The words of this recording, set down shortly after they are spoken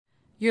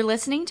You're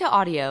listening to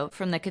audio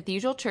from the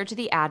Cathedral Church of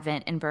the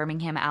Advent in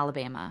Birmingham,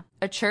 Alabama,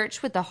 a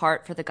church with the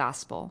heart for the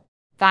gospel.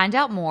 Find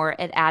out more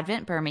at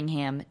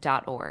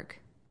adventbirmingham.org.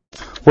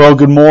 Well,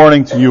 good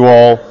morning to you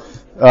all.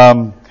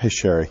 Hey,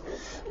 Sherry.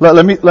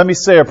 Let me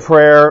say a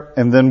prayer,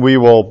 and then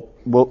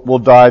we'll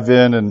dive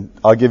in, and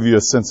I'll give you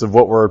a sense of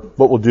what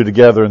we'll do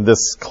together in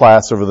this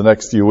class over the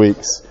next few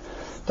weeks.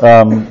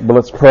 But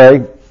let's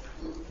pray.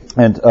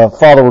 And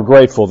Father, we're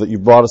grateful that you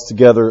brought us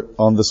together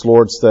on this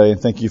Lord's Day,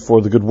 and thank you for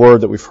the good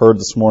word that we've heard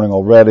this morning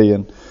already,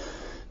 and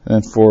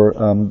for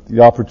the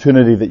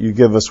opportunity that you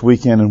give us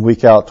week in and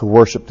week out to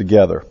worship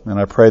together. And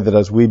I pray that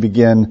as we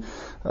begin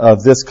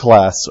this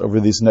class over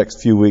these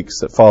next few weeks,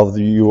 that Father,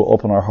 you will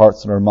open our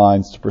hearts and our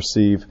minds to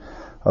perceive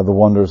the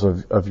wonders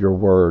of your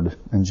word.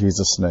 In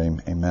Jesus'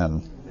 name,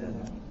 amen.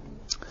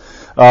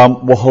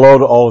 Well, hello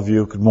to all of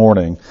you. Good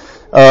morning.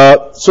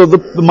 So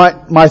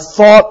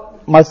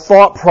my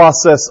thought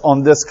process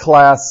on this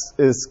class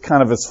is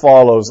kind of as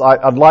follows.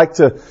 I'd like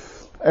to,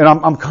 and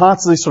I'm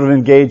constantly sort of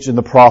engaged in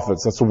the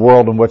prophets. That's the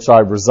world in which I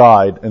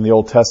reside in the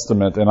Old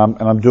Testament, and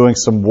I'm doing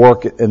some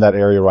work in that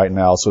area right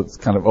now, so it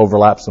kind of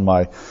overlaps in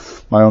my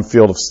own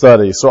field of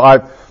study.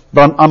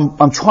 But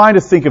I'm trying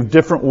to think of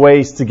different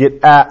ways to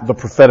get at the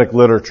prophetic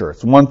literature.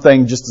 It's one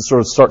thing just to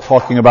sort of start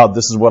talking about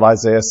this is what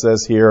Isaiah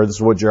says here, this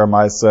is what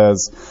Jeremiah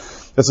says.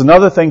 It's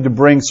another thing to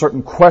bring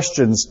certain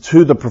questions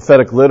to the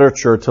prophetic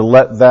literature to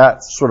let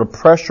that sort of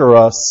pressure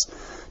us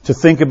to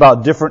think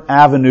about different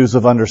avenues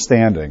of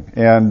understanding.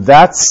 And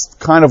that's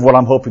kind of what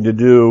I'm hoping to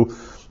do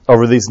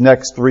over these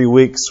next 3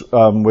 weeks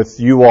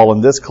with you all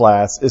in this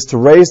class, is to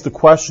raise the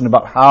question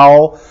about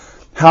how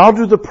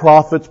do the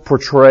prophets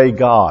portray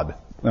God?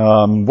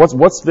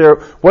 What's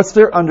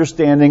their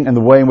understanding and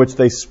the way in which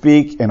they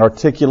speak and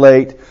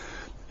articulate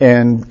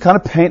and kind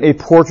of paint a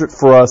portrait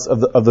for us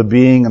of the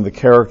being and the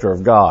character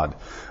of God.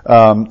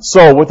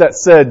 So with that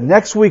said,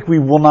 next week we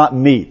will not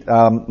meet.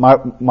 My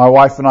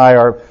wife and I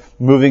are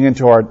moving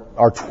into our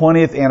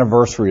 20th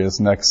anniversary is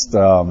next.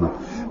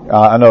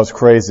 I know it's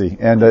crazy,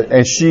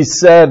 and she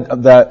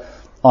said that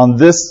on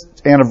this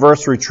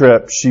anniversary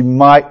trip she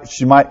might.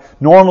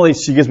 Normally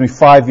she gives me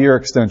 5-year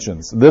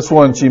extensions. This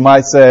one she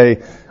might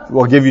say,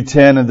 "We'll give you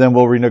 10, and then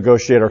we'll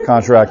renegotiate our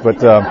contract."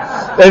 But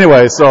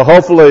anyway, so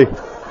hopefully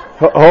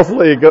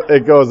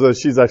it goes.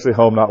 She's actually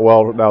home, not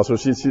well now, so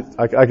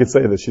I could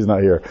say that she's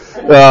not here.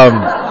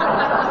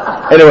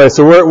 Anyway,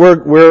 so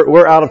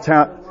we're out of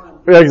town.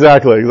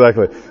 Exactly.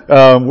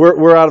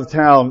 We're out of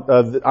town.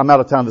 I'm out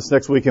of town this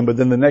next weekend, but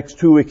then the next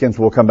 2 weekends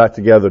we'll come back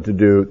together to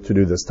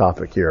do this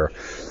topic here.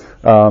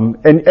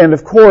 And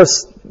of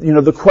course,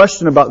 the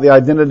question about the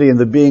identity and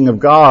the being of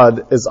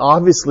God is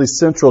obviously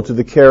central to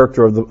the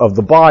character of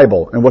the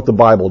Bible and what the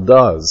Bible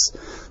does.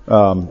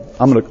 I'm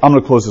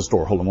gonna close this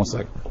door. Hold on one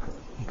second.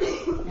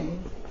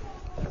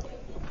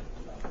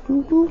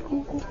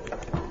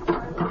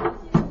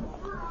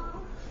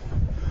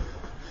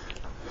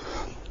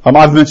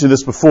 I've mentioned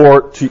this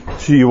before to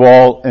you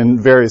all in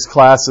various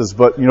classes,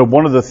 but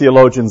one of the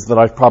theologians that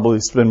I probably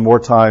spend more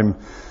time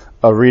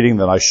reading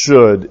than I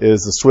should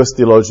is a Swiss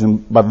theologian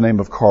by the name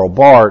of Karl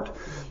Barth.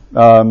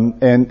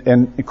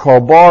 And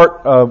Karl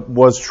Barth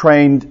was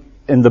trained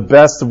in the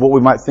best of what we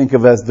might think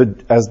of as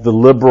the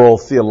liberal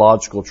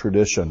theological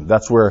tradition.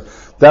 That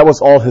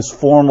was all his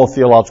formal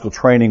theological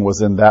training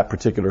was in that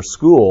particular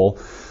school.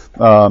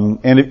 And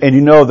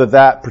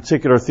that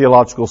particular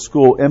theological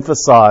school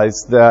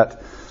emphasized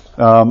that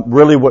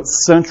really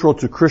what's central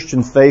to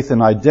Christian faith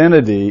and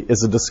identity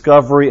is a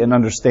discovery and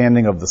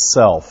understanding of the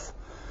self.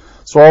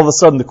 So all of a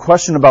sudden the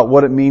question about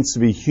what it means to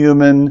be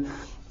human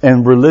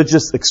and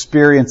religious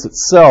experience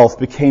itself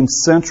became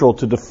central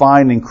to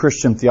defining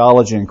Christian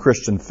theology and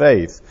Christian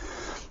faith.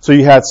 So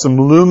you had some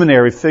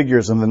luminary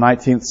figures in the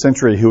 19th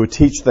century who would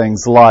teach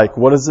things like,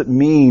 what does it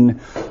mean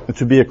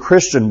to be a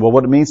Christian? Well,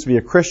 what it means to be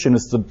a Christian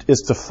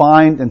is to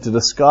find and to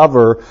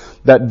discover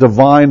that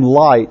divine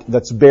light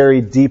that's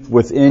buried deep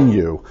within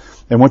you.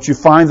 And once you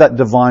find that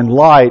divine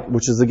light,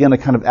 which is again a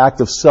kind of act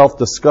of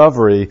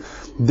self-discovery,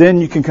 then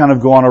you can kind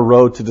of go on a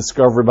road to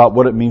discover about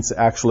what it means to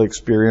actually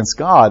experience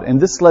God. And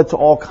this led to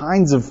all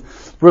kinds of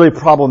really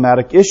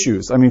problematic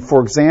issues. I mean,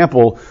 for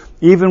example,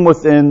 even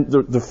within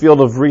the field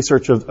of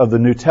research of the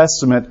New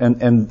Testament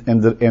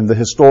and the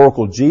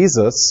historical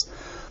Jesus,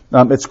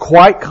 it's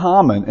quite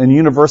common in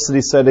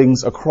university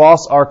settings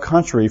across our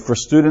country for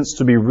students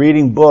to be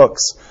reading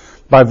books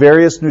by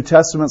various New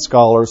Testament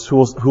scholars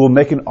who will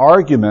make an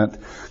argument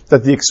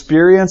that the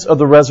experience of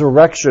the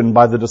resurrection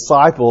by the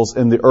disciples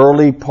in the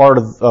early part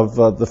of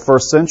the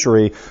first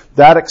century,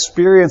 that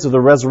experience of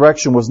the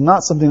resurrection was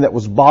not something that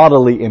was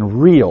bodily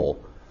and real.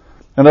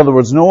 In other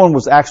words, no one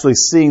was actually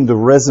seeing the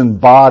risen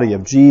body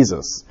of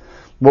Jesus.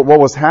 What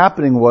was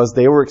happening was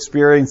they were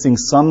experiencing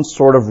some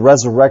sort of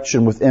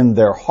resurrection within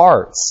their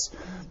hearts.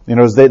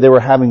 They were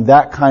having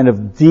that kind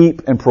of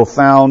deep and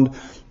profound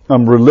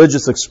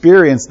religious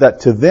experience that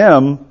to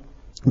them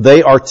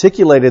they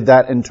articulated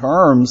that in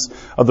terms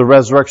of the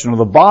resurrection of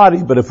the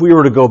body, but if we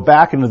were to go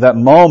back into that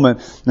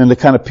moment and to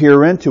kind of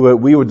peer into it,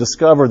 we would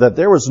discover that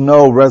there was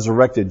no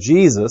resurrected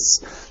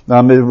Jesus.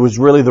 It was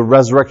really the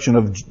resurrection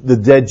of the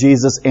dead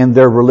Jesus and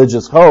their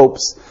religious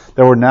hopes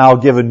that were now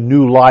given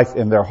new life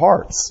in their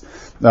hearts.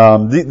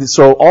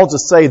 So I'll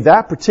just say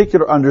that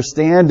particular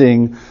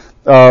understanding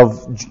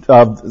of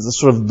the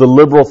sort of the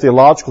liberal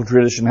theological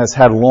tradition has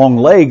had long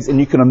legs, and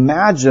you can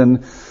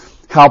imagine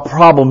how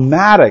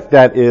problematic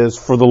that is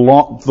for the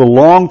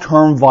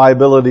long-term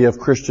viability of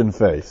Christian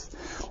faith.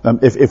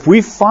 If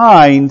we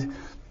find,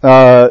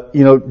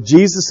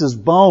 Jesus'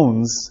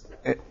 bones,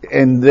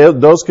 and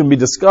those can be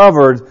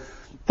discovered,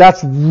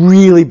 that's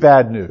really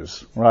bad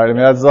news, right? I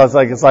mean, it's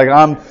like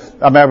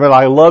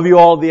I love you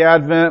all at the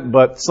Advent,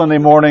 but Sunday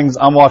mornings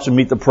I'm watching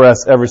Meet the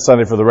Press every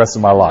Sunday for the rest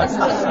of my life.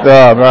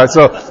 Right?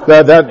 So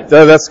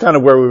that's kind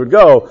of where we would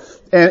go.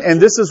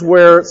 And this is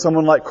where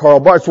someone like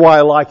Karl Barth, that's why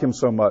I like him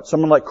so much.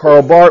 Someone like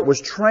Karl Barth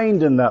was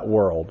trained in that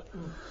world.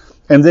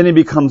 And then he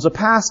becomes a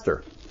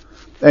pastor.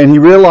 And he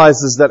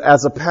realizes that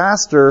as a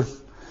pastor,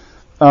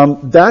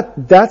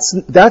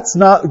 that's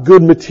not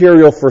good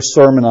material for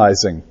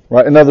sermonizing,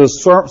 right? In other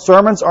words,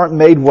 sermons aren't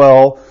made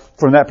well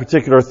from that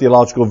particular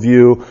theological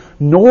view,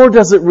 nor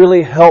does it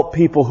really help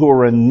people who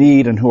are in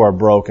need and who are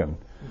broken.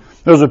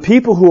 Those are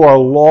people who are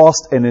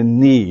lost and in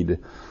need,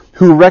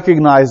 who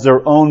recognize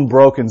their own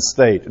broken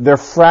state, their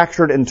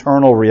fractured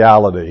internal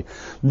reality.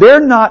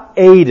 They're not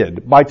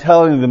aided by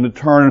telling them to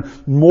turn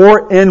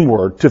more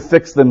inward to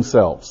fix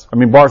themselves. I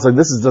mean, Barth said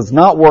this does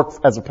not work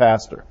as a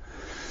pastor.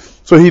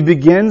 So he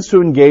begins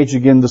to engage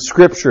again the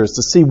Scriptures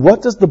to see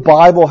what does the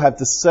Bible have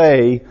to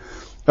say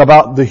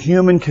about the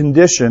human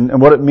condition and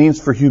what it means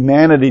for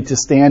humanity to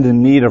stand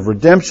in need of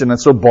redemption.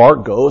 And so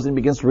Barth goes and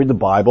begins to read the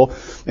Bible.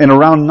 And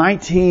around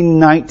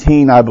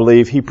 1919, I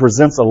believe, he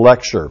presents a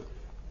lecture.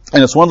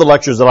 And it's one of the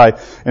lectures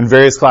that in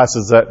various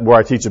classes where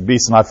I teach at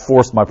Beeson, I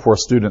forced my poor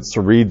students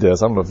to read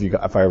this. I don't know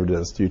if I ever did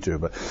this to you too,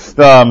 but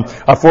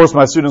I forced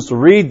my students to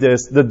read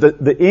this.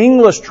 The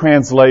English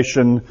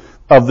translation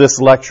of this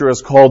lecture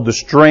is called The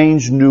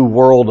Strange New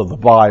World of the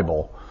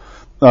Bible.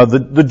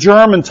 The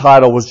German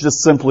title was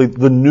just simply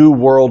The New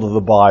World of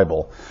the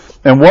Bible.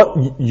 And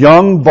what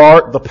young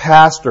Barth, the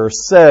pastor,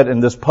 said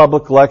in this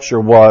public lecture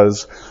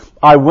was,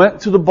 I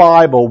went to the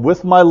Bible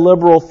with my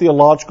liberal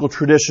theological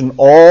tradition,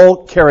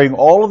 carrying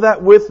all of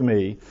that with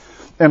me,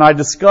 and I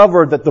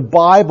discovered that the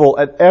Bible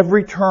at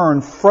every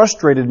turn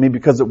frustrated me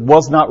because it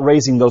was not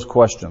raising those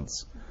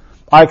questions.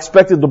 I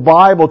expected the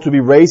Bible to be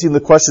raising the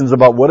questions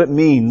about what it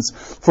means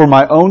for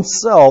my own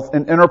self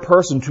and inner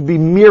person to be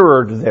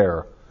mirrored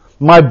there.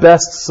 My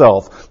best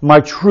self,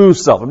 my true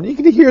self. I mean, you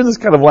can hear this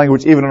kind of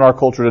language even in our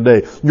culture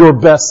today. Your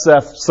best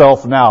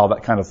self now,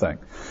 that kind of thing.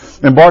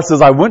 And Barth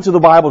says, I went to the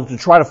Bible to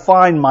try to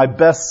find my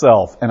best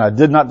self, and I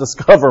did not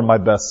discover my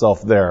best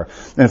self there.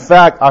 In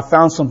fact, I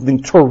found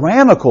something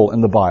tyrannical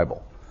in the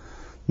Bible.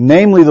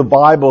 Namely, the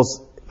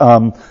Bible's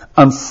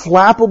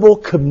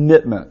unflappable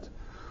commitment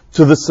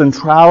to the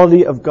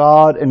centrality of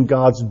God and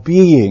God's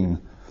being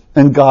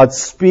and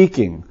God's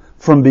speaking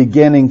from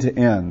beginning to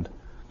end.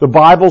 The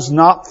Bible's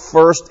not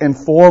first and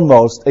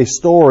foremost a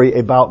story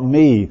about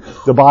me.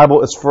 The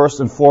Bible is first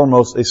and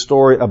foremost a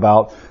story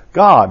about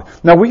God.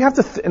 Now we have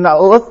to.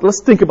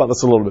 Let's think about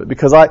this a little bit,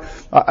 because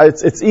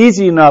it's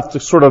easy enough to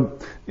sort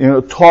of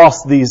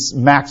toss these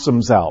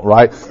maxims out,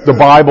 right? The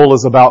Bible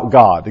is about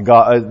God.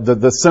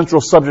 The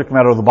central subject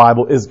matter of the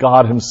Bible is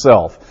God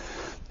Himself,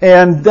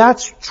 and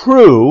that's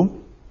true.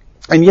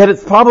 And yet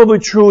it's probably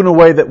true in a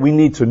way that we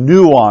need to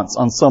nuance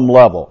on some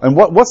level. And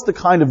what's the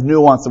kind of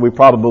nuance that we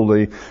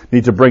probably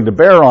need to bring to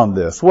bear on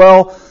this?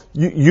 Well,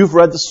 you've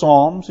read the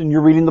Psalms and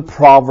you're reading the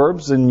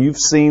Proverbs and you've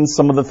seen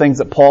some of the things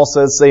that Paul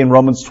says, say in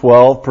Romans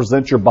 12,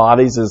 present your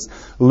bodies as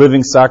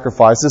living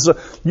sacrifices. So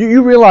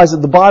you realize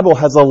that the Bible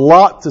has a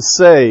lot to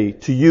say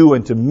to you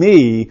and to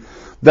me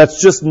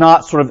that's just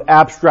not sort of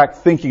abstract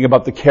thinking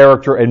about the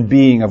character and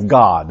being of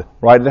God,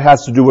 right? It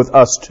has to do with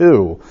us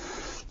too.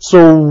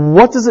 So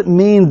what does it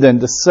mean then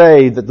to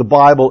say that the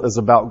Bible is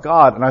about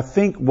God? And I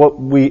think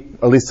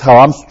at least how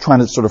I'm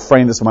trying to sort of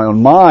frame this in my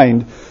own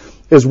mind,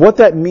 is what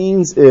that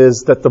means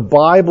is that the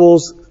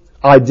Bible's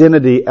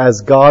identity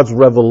as God's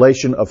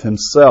revelation of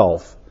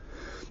Himself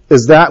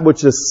is that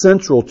which is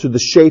central to the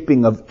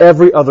shaping of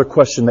every other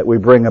question that we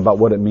bring about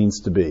what it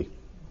means to be.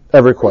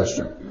 Every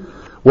question.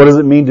 What does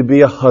it mean to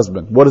be a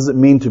husband? What does it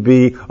mean to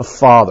be a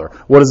father?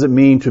 What does it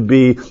mean to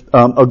be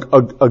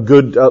a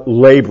good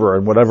laborer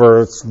in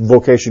whatever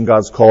vocation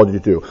God's called you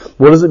to?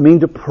 What does it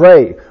mean to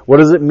pray? What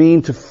does it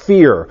mean to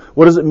fear?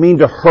 What does it mean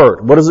to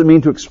hurt? What does it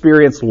mean to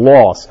experience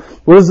loss?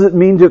 What does it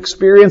mean to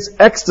experience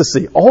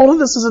ecstasy? All of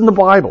this is in the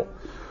Bible.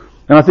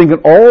 And I think in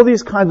all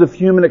these kinds of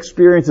human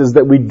experiences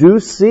that we do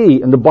see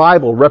in the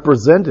Bible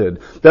represented,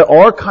 that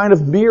are kind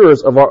of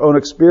mirrors of our own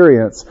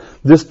experience,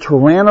 this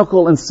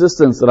tyrannical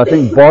insistence that I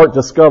think Barth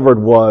discovered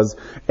was,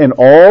 in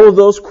all of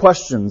those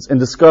questions and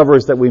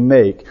discoveries that we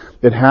make,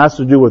 it has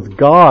to do with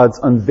God's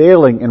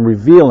unveiling and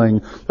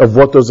revealing of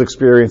what those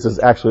experiences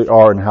actually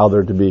are and how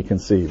they're to be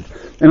conceived.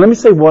 And let me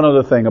say one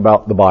other thing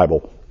about the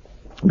Bible.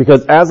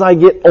 Because as I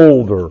get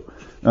older,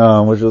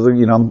 which is,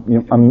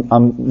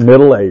 I'm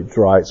middle-aged,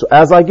 right? So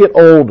as I get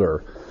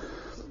older,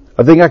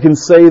 I think I can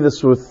say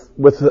this with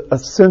a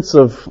sense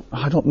of,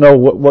 I don't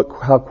know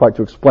how quite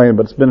to explain,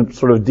 but it's been a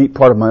sort of deep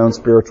part of my own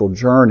spiritual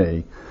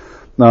journey,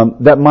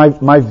 that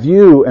my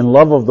view and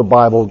love of the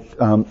Bible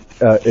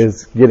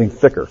is getting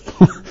thicker.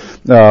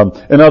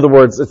 In other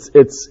words,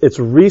 its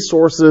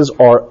resources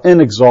are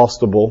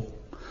inexhaustible.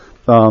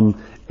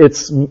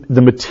 It's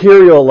the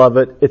material of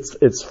it.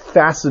 It's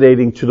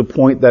fascinating to the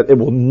point that it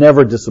will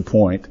never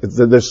disappoint.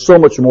 There's so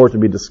much more to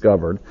be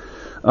discovered,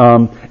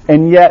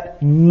 and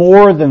yet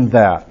more than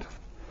that.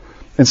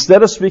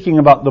 Instead of speaking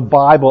about the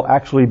Bible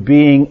actually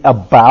being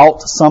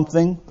about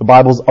something, the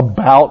Bible's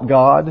about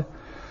God.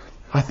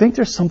 I think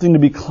there's something to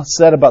be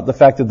said about the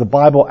fact that the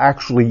Bible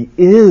actually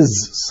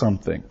is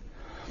something,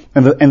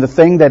 and the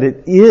thing that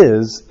it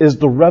is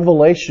the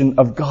revelation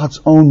of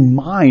God's own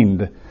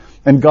mind.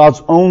 And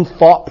God's own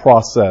thought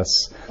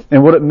process,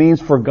 and what it means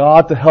for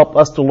God to help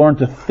us to learn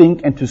to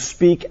think and to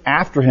speak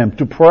after Him,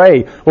 to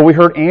pray. What we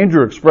heard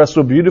Andrew express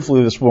so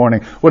beautifully this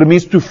morning, what it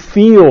means to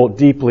feel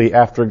deeply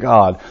after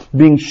God,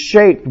 being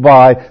shaped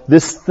by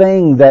this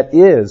thing that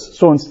is.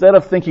 So instead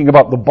of thinking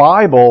about the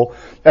Bible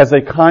as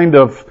a kind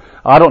of,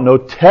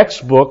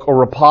 textbook or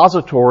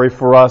repository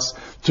for us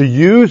to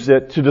use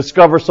it to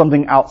discover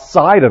something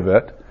outside of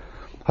it,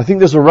 I think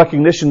there's a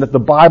recognition that the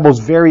Bible's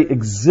very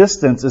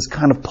existence is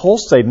kind of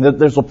pulsating.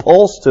 There's a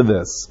pulse to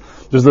this.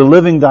 There's a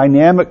living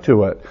dynamic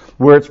to it,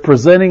 where it's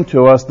presenting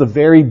to us the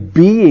very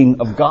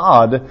being of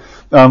God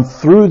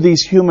through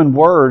these human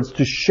words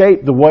to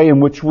shape the way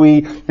in which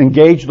we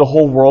engage the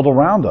whole world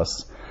around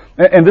us.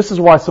 And this is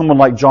why someone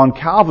like John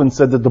Calvin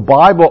said that the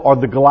Bible are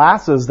the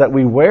glasses that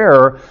we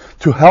wear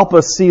to help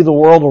us see the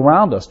world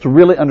around us, to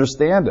really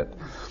understand it.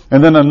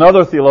 And then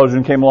another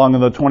theologian came along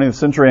in the 20th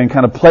century and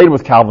kind of played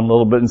with Calvin a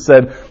little bit and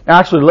said,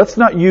 actually, let's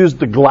not use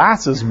the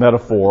glasses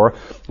metaphor.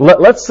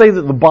 Let's say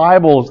that the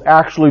Bible is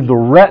actually the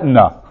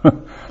retina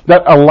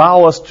that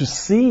allow us to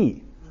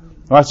see.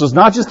 All right, so it's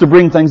not just to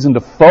bring things into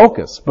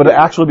focus, but it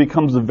actually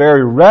becomes the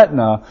very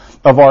retina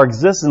of our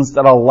existence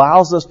that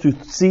allows us to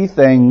see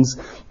things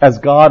as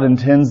God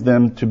intends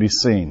them to be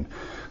seen.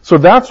 So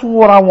that's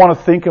what I want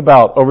to think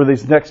about over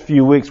these next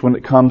few weeks when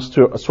it comes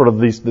to sort of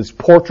these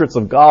portraits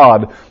of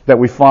God that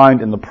we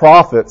find in the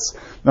prophets,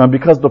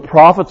 because the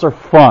prophets are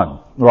fun,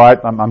 right?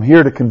 I'm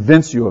here to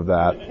convince you of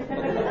that.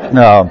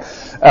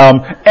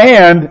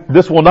 And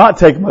this will not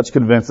take much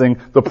convincing.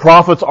 The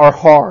prophets are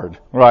hard,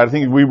 right? I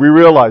think we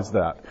realize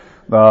that.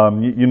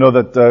 You know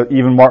that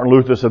even Martin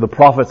Luther said the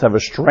prophets have a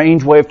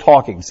strange way of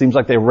talking. Seems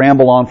like they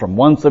ramble on from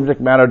one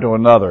subject matter to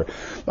another.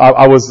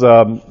 I was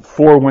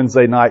 4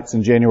 Wednesday nights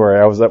in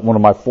January. I was at one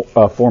of my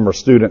former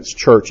students'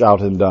 church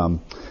out in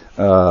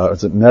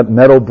is it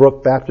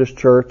Meadowbrook Baptist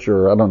Church,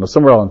 or I don't know,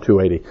 somewhere on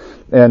 280.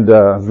 And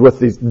with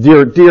these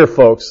dear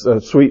folks,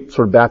 a sweet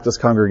sort of Baptist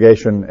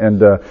congregation,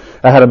 and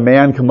I had a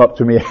man come up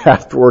to me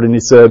afterward and he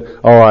said,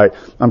 all right,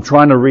 I'm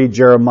trying to read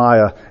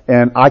Jeremiah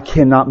and I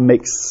cannot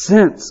make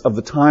sense of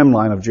the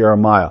timeline of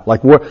Jeremiah.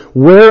 Like,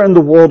 where in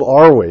the world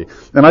are we?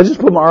 And I just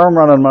put my arm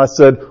around him and I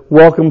said,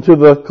 welcome to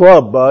the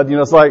club, bud. You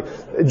know, it's like,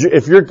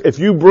 if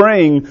you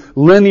bring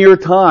linear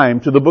time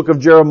to the book of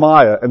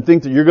Jeremiah and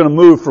think that you're going to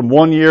move from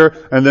 1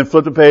 year and then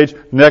flip the page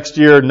next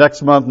year,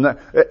 next month,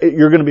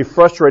 you're going to be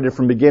frustrated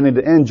from beginning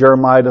to end.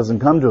 Jeremiah doesn't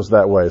come to us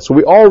that way. So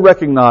we all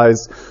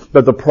recognize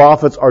that the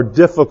prophets are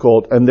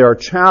difficult and they're a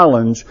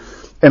challenge,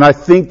 and I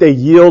think they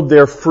yield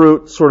their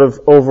fruit sort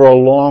of over a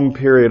long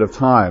period of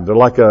time. They're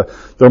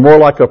more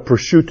like a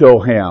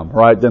prosciutto ham,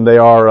 right, than they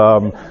are,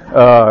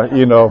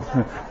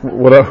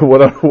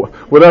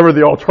 whatever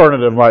the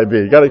alternative might be.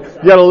 You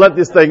gotta let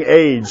this thing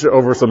age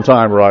over some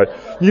time, right?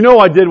 You know,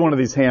 I did one of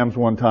these hams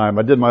one time.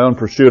 I did my own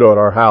prosciutto at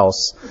our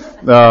house.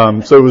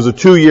 So it was a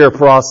 2-year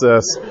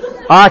process.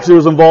 I actually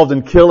was involved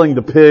in killing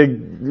the pig.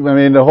 I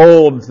mean, the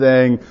whole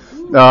thing.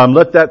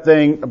 Let that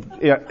thing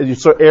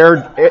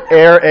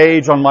air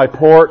age on my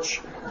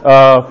porch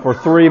for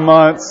 3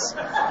 months.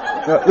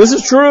 This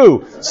is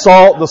true.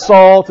 The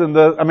salt, and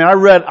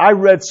I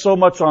read so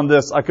much on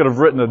this. I could have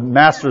written a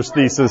master's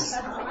thesis.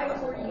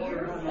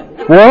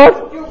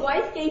 What? Your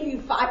wife gave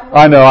you 5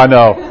 I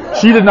know.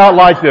 She did not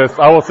like this.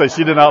 I will say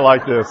she did not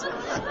like this.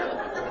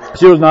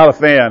 She was not a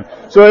fan.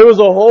 So it was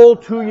a whole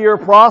 2-year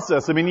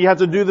process. I mean, you have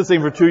to do this thing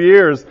for 2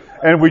 years.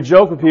 And we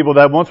joke with people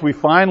that once we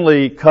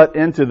finally cut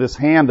into this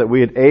ham that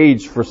we had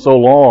aged for so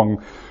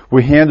long,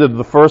 we handed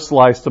the first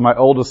slice to my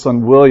oldest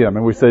son, William,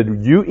 and we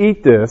said, you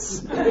eat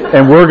this,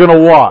 and we're going to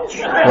watch.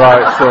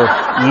 Right? So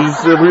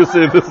we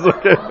said, this is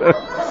okay.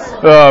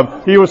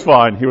 He was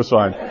fine.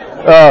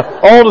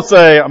 All to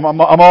say, I'm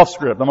off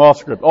script.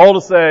 All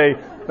to say,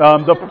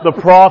 the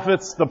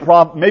prophets,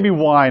 maybe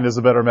wine is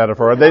a better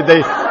metaphor. They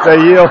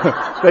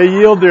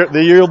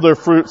yield their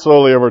fruit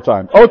slowly over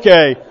time.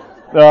 Okay,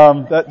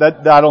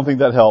 that I don't think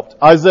that helped.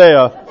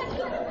 Isaiah.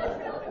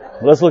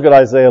 Let's look at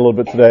Isaiah a little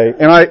bit today.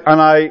 And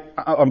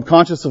I'm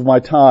conscious of my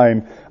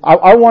time.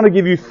 I want to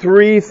give you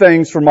three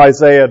things from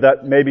Isaiah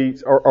that maybe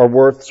are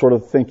worth sort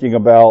of thinking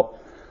about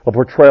a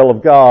portrayal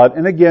of God.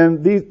 And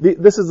again,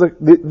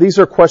 these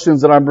are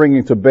questions that I'm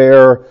bringing to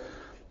bear.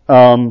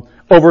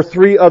 Over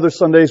 3 other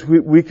Sundays,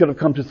 we could have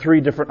come to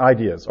 3 different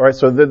ideas. All right,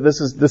 so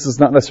this is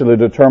not necessarily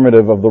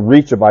determinative of the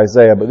reach of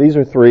Isaiah, but these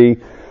are three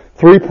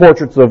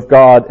portraits of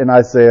God in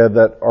Isaiah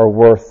that are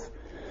worth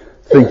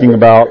thinking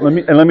about.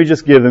 Let me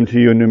just give them to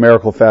you in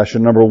numerical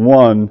fashion. Number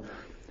 1,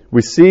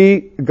 we see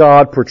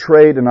God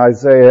portrayed in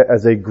Isaiah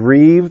as a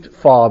grieved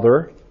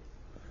father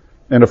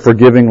and a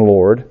forgiving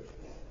Lord.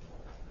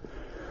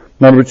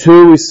 Number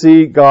 2, we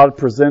see God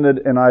presented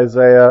in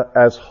Isaiah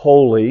as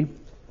holy.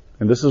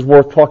 And this is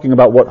worth talking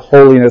about what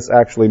holiness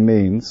actually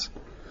means.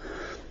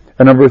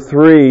 And number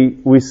 3,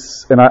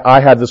 I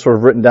had this sort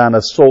of written down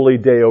as soli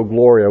Deo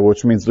Gloria,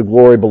 which means the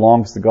glory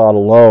belongs to God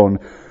alone.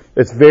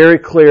 It's very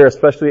clear,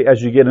 especially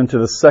as you get into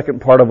the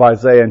second part of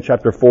Isaiah in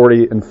chapter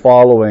 40 and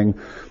following,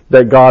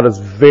 that God is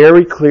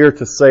very clear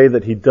to say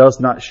that He does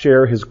not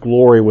share His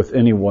glory with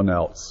anyone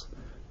else.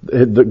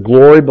 The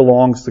glory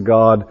belongs to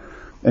God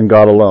and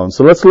God alone.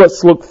 So let's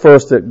look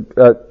first at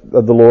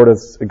the Lord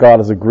as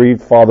God as a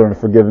grieved Father and a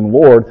forgiving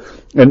Lord.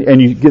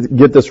 And you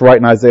get this right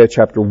in Isaiah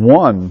chapter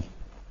 1.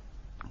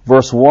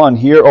 Verse 1,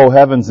 "Hear, O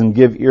heavens, and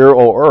give ear,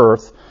 O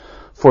earth,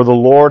 for the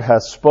Lord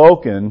has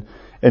spoken."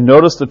 And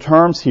notice the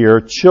terms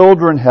here,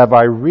 "Children have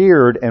I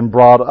reared and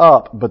brought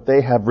up, but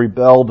they have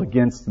rebelled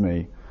against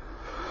me."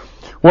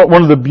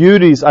 One of the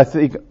beauties, I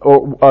think,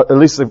 or at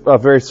least a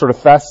very sort of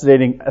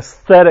fascinating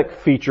aesthetic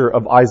feature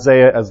of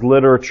Isaiah as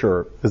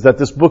literature, is that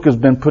this book has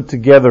been put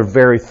together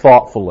very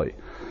thoughtfully.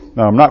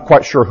 Now, I'm not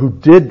quite sure who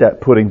did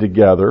that putting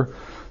together,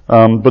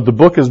 but the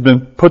book has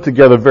been put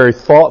together very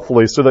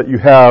thoughtfully so that you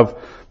have,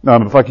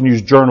 if I can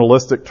use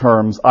journalistic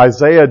terms,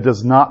 Isaiah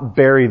does not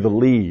bury the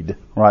lead,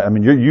 right? I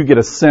mean, you get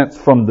a sense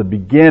from the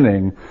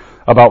beginning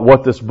about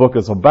what this book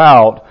is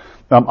about.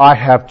 I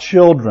have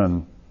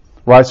children,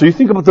 right? So you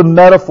think about the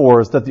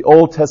metaphors that the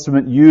Old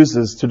Testament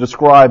uses to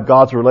describe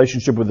God's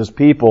relationship with His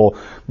people.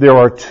 There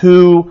are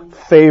 2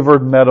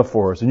 favored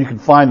metaphors, and you can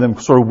find them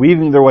sort of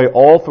weaving their way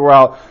all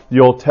throughout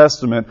the Old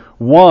Testament.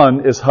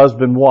 One is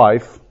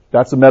husband-wife.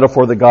 That's a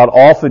metaphor that God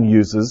often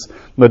uses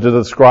to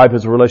describe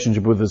His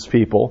relationship with His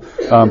people.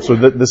 So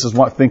this is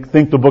what, think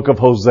the book of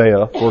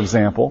Hosea, for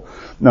example.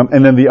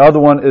 And then the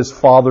other one is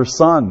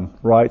father-son,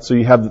 right? So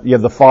you have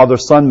the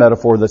father-son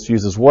metaphor that's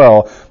used as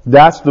well.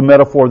 That's the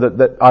metaphor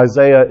that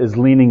Isaiah is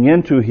leaning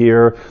into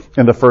here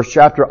in the first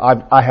chapter.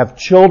 I have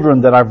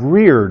children that I've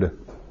reared.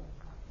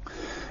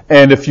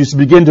 And if you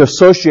begin to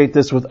associate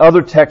this with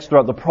other texts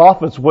throughout the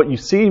prophets, what you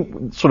see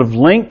sort of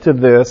linked to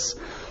this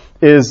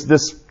is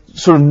this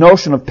sort of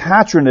notion of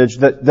patronage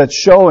that's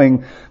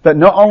showing that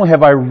not only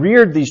have I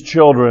reared these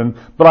children,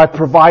 but I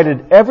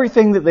provided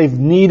everything that they've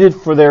needed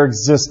for their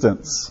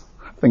existence.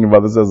 I think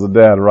about this as a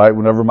dad, right?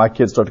 Whenever my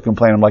kids start to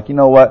complain, I'm like, you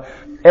know what?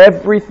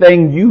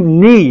 Everything you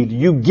need,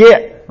 you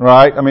get,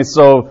 right? I mean,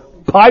 so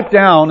pipe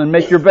down and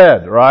make your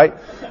bed, right?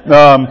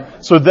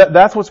 So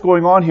that's what's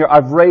going on here.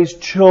 I've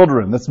raised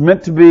children. That's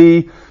meant to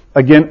be,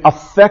 again,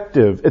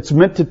 affective. It's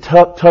meant to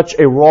touch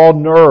a raw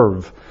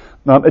nerve.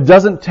 It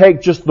doesn't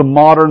take just the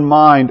modern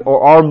mind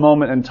or our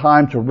moment in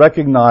time to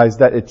recognize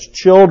that it's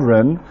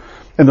children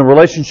and the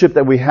relationship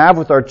that we have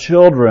with our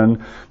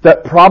children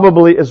that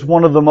probably is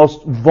one of the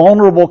most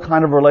vulnerable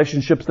kind of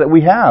relationships that we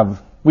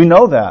have. We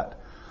know that.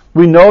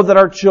 We know that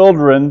our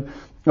children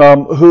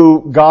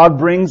who God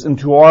brings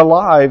into our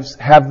lives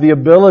have the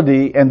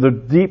ability and the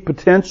deep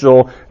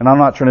potential, and I'm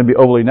not trying to be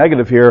overly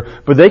negative here,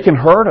 but they can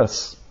hurt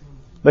us.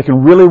 They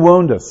can really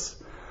wound us.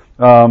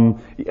 And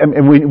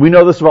we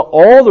know this about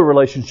all the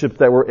relationships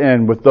that we're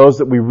in with those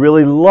that we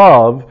really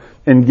love.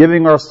 In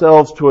giving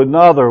ourselves to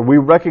another, we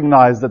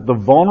recognize that the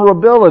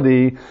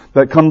vulnerability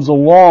that comes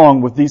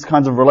along with these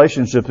kinds of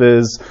relationships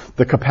is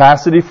the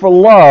capacity for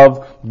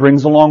love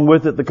brings along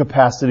with it the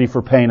capacity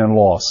for pain and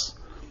loss.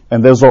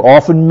 And those are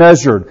often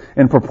measured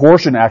in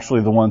proportion,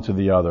 actually, the one to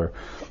the other.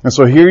 And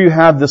so here you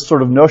have this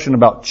sort of notion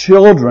about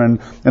children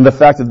and the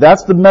fact that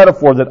that's the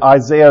metaphor that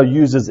Isaiah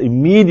uses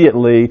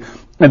immediately.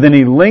 And then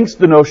he links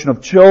the notion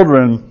of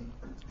children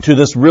to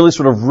this really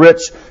sort of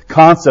rich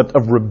concept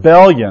of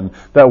rebellion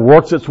that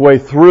works its way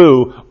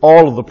through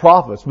all of the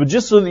prophets. But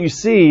just so that you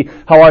see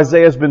how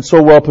Isaiah has been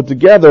so well put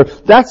together,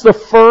 that's the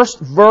first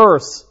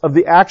verse of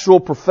the actual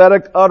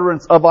prophetic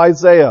utterance of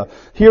Isaiah.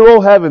 Hear,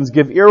 O heavens,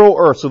 give ear, O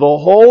earth. So the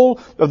whole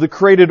of the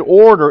created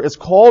order is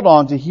called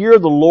on to hear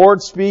the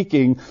Lord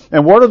speaking.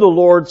 And what are the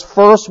Lord's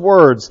first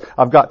words?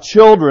 I've got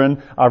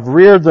children, I've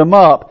reared them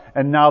up,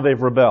 and now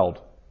they've rebelled.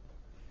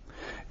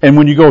 And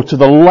when you go to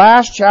the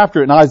last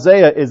chapter, and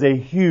Isaiah is a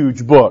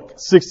huge book,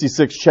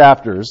 66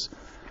 chapters.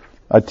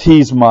 I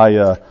tease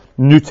my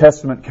New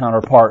Testament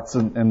counterparts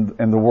in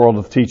the world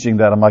of teaching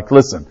that I'm like,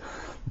 listen,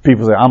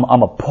 people say,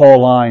 I'm a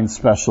Pauline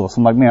specialist.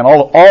 I'm like, man,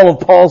 all of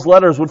Paul's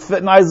letters would fit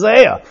in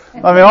Isaiah.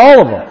 I mean,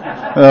 all of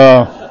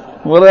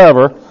them.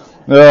 Whatever.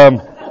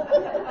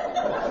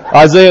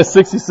 Isaiah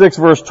 66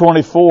 verse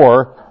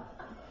 24,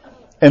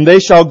 and they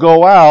shall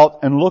go out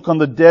and look on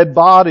the dead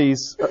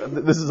bodies.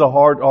 This is a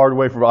hard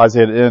way for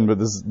Isaiah to end, but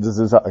this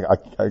is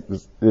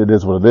it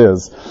is what it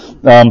is.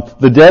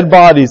 The dead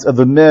bodies of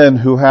the men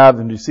who have,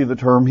 and you see the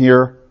term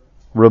here,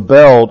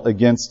 rebelled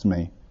against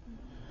me.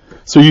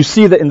 So you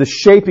see that in the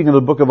shaping of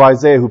the book of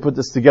Isaiah, who put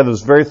this together,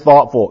 is very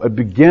thoughtful. It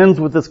begins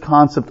with this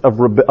concept of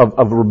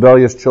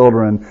rebellious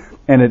children,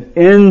 and it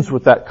ends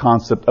with that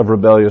concept of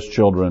rebellious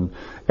children.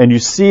 And you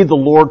see the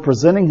Lord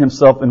presenting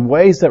himself in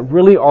ways that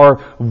really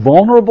are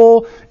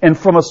vulnerable and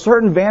from a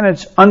certain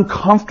vantage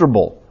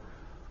uncomfortable.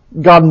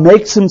 God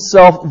makes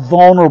himself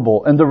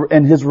vulnerable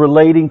in his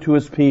relating to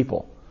his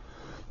people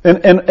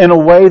in a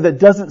way that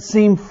doesn't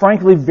seem,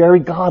 frankly, very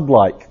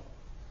godlike.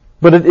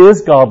 But it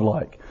is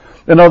godlike.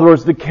 In other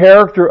words, the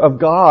character of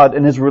God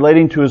in his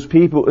relating to his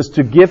people is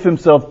to give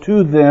himself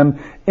to them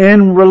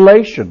in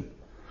relation,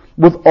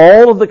 with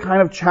all of the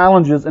kind of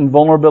challenges and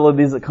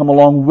vulnerabilities that come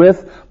along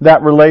with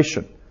that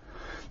relation.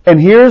 And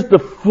here's the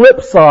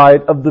flip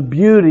side of the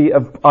beauty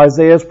of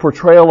Isaiah's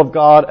portrayal of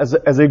God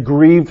as a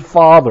grieved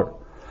father.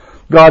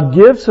 God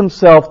gives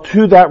himself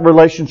to that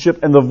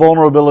relationship and the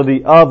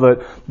vulnerability of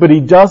it, but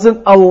he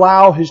doesn't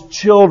allow his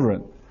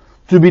children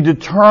to be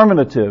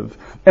determinative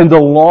in the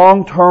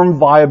long-term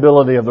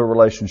viability of the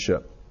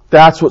relationship.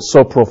 That's what's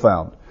so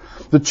profound.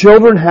 The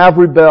children have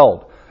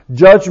rebelled.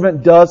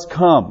 Judgment does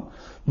come.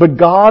 But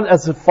God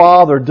as a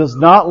father does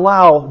not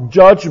allow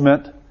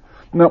judgment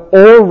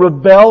or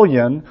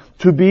rebellion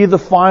to be the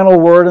final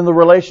word in the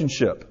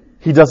relationship.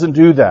 He doesn't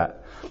do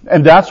that.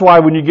 And that's why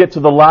when you get to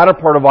the latter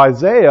part of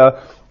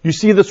Isaiah, you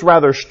see this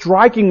rather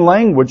striking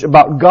language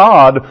about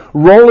God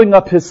rolling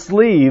up his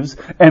sleeves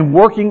and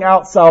working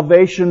out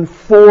salvation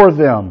for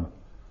them.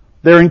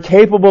 They're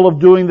incapable of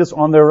doing this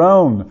on their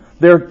own.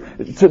 They're,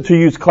 to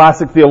use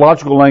classic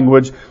theological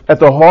language, at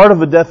the heart of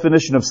the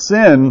definition of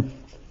sin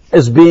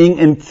is being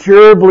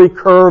incurably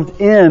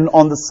curved in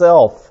on the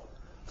self.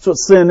 That's what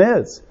sin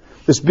is.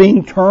 It's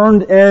being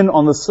turned in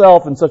on the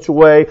self in such a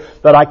way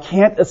that I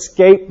can't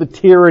escape the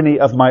tyranny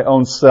of my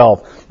own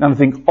self. And I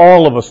think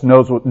all of us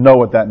know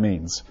what that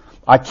means.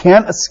 I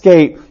can't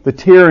escape the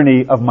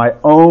tyranny of my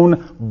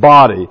own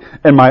body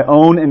and my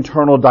own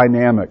internal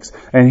dynamics.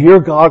 And here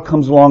God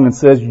comes along and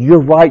says,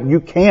 you're right, you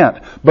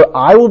can't, but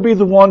I will be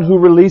the one who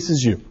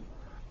releases you.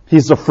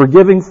 He's the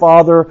forgiving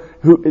Father,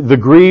 the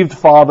grieved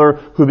Father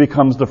who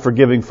becomes the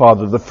forgiving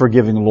Father, the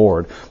forgiving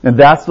Lord. And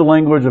that's the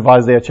language of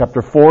Isaiah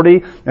chapter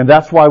 40. And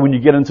that's why when you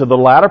get into the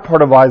latter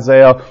part of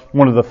Isaiah,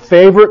 one of the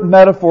favorite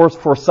metaphors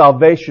for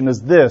salvation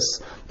is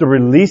this: the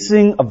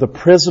releasing of the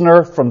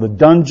prisoner from the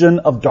dungeon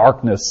of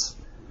darkness.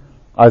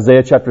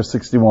 Isaiah chapter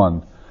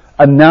 61.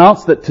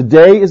 Announce that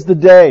today is the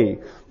day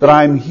that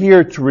I am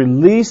here to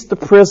release the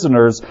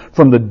prisoners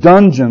from the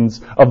dungeons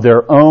of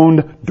their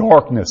own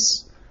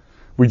darkness.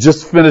 We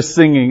just finished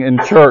singing in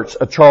church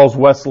a Charles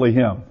Wesley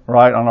hymn,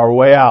 right, on our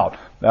way out.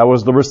 That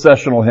was the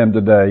recessional hymn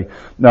today.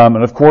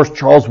 And of course,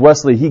 Charles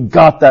Wesley, he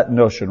got that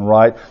notion,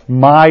 right?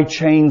 My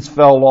chains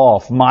fell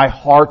off. My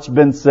heart's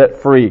been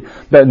set free.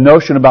 That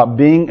notion about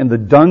being in the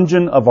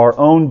dungeon of our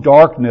own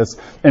darkness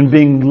and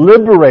being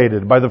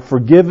liberated by the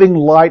forgiving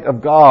light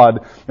of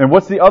God. And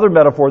what's the other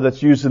metaphor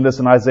that's used in this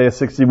in Isaiah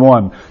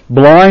 61?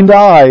 Blind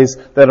eyes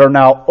that are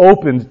now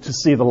opened to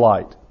see the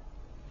light.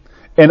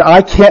 And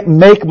I can't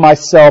make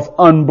myself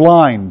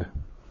unblind.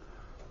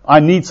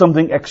 I need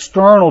something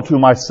external to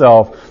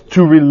myself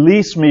to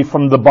release me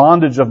from the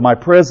bondage of my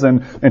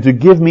prison and to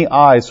give me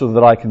eyes so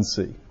that I can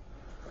see.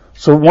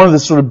 So one of the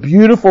sort of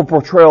beautiful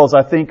portrayals,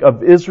 I think,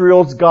 of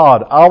Israel's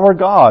God, our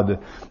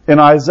God, in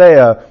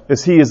Isaiah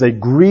is he is a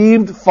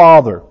grieved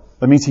father.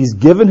 That means he's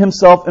given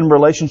himself in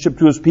relationship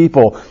to his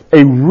people,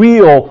 a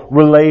real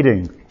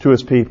relating to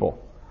his people.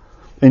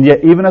 And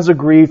yet, even as a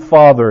grieved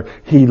father,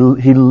 he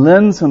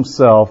lends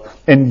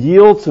himself and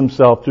yields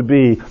himself to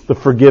be the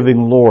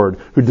forgiving Lord,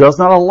 who does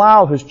not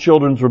allow his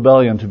children's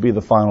rebellion to be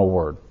the final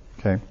word.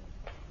 Okay.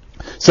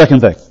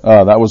 Second thing,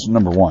 that was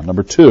number one.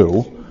 Number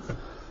two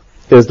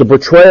is the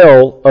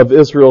portrayal of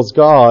Israel's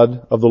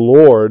God, of the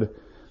Lord,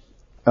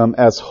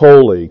 as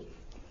holy.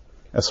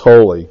 As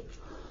holy.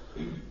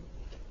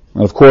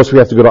 And of course, we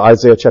have to go to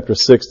Isaiah chapter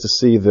 6 to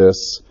see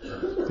this.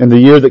 In the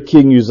year that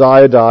King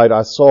Uzziah died,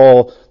 I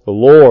saw the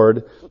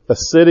Lord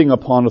sitting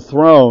upon a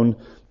throne,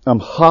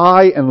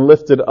 high and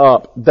lifted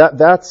up.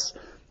 That's,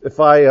 if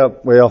I,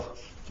 let's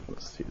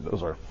see,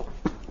 those are,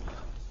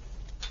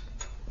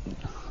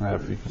 I don't know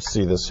if you can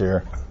see this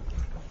here.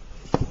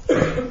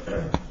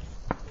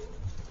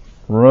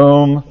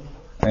 Room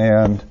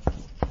and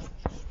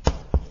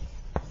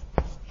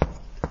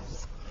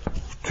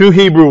two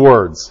Hebrew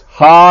words,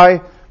 high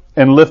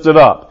and lifted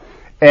up.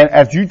 And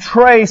as you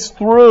trace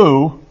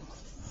through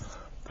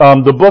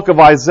the book of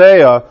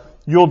Isaiah,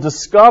 you'll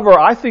discover,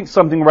 I think,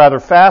 something rather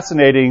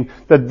fascinating,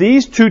 that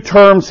these two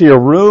terms here,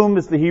 room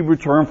is the Hebrew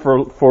term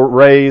for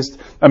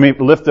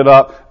lifted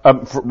up,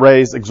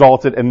 raised,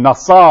 exalted, and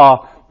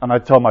nasa, and I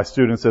tell my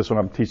students this when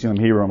I'm teaching them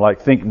Hebrew, I'm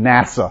like, think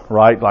NASA,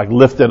 right? Like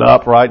lifted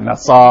up, right?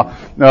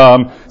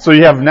 Nasa. So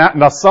you have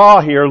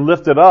nasa here,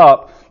 lifted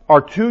up,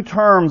 are two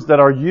terms that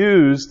are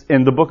used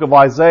in the book of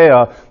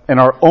Isaiah and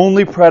are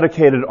only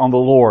predicated on the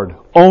Lord.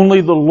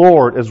 Only the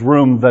Lord is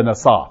room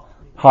v'nasa,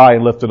 high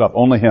and lifted up,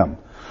 only Him.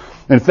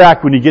 In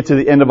fact, when you get to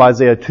the end of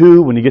Isaiah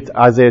 2, when you get to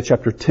Isaiah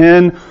chapter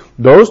 10,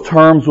 those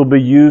terms will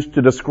be used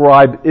to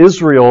describe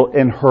Israel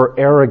in her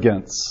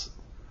arrogance.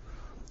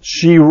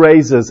 She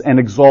raises and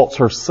exalts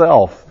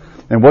herself.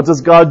 And what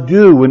does God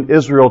do when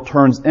Israel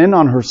turns in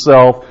on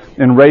herself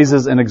and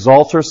raises and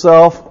exalts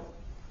herself?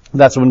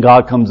 That's when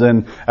God comes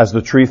in as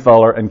the tree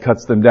feller and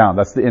cuts them down.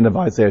 That's the end of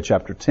Isaiah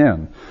chapter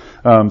 10.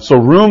 So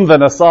room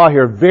v'nasa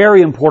here,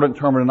 very important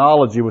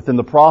terminology within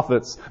the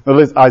prophets, at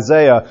least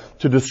Isaiah,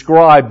 to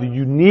describe the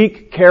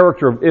unique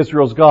character of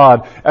Israel's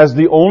God as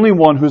the only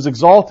one who's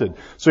exalted.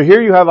 So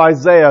here you have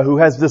Isaiah who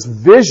has this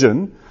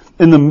vision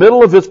in the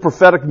middle of his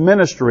prophetic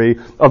ministry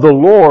of the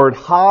Lord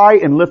high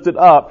and lifted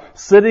up,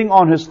 sitting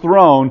on His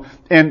throne,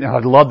 and I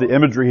love the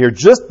imagery here,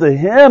 just the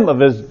hem of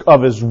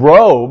his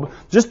robe,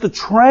 just the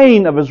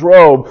train of His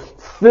robe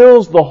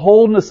fills the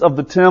wholeness of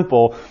the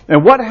temple.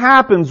 And what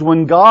happens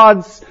when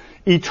God's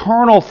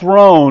eternal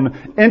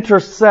throne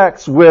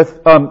intersects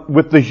with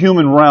the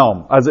human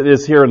realm, as it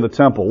is here in the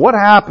temple? What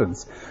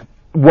happens?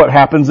 What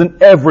happens in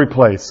every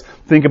place.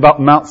 Think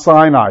about Mount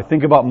Sinai.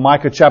 Think about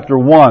Micah chapter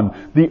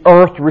 1. The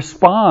earth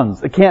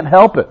responds. It can't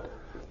help it.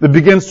 It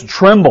begins to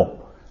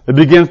tremble.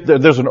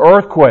 There's an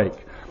earthquake.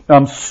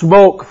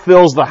 Smoke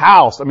fills the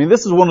house. I mean,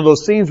 this is one of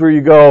those scenes where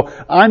you go,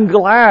 I'm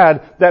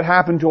glad that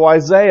happened to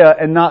Isaiah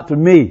and not to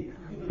me.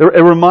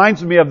 It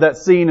reminds me of that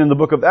scene in the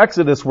book of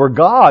Exodus where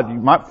God, you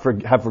might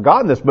have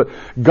forgotten this, but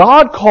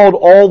God called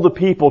all the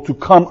people to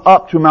come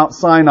up to Mount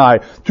Sinai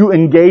to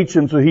engage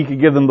Him so He could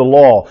give them the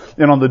law.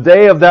 And on the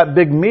day of that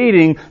big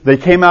meeting, they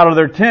came out of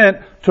their tent,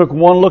 took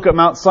one look at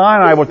Mount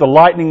Sinai with the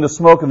lightning, the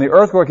smoke, and the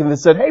earthquake, and they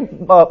said, hey,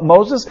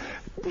 Moses,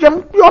 how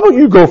about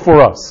you go for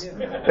us?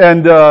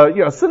 And,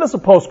 send us a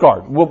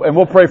postcard, and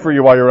we'll pray for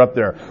you while you're up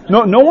there.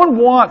 No one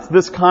wants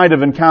this kind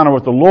of encounter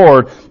with the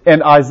Lord,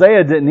 and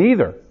Isaiah didn't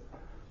either.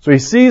 So he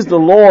sees the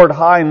Lord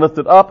high and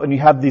lifted up, and you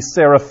have these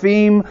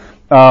seraphim,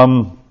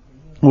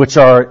 which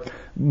are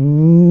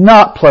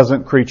not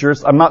pleasant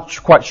creatures. I'm not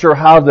quite sure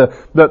how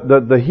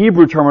the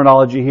Hebrew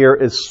terminology here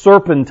is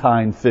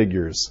serpentine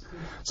figures.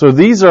 So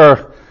these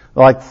are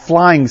like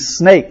flying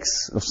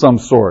snakes of some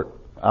sort.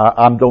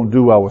 I don't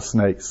do well with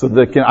snakes. So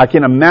I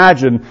can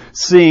imagine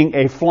seeing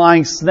a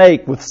flying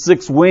snake with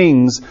 6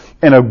 wings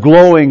and a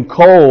glowing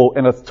coal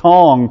and a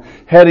tongue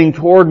heading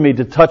toward me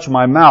to touch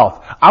my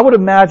mouth. I would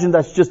imagine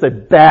that's just a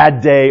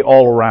bad day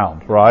all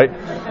around, right?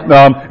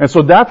 And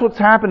so that's what's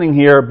happening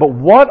here. But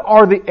what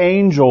are the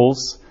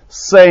angels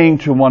saying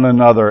to one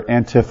another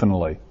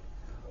antiphonally?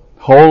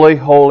 Holy,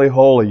 holy,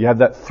 holy. You have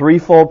that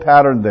threefold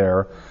pattern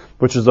there,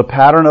 which is a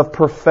pattern of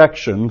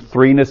perfection,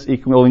 threeness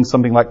equaling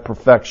something like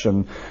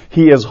perfection.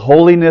 He is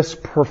holiness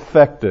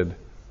perfected.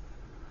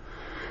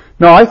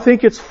 Now, I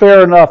think it's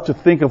fair enough to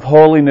think of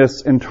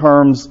holiness in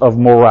terms of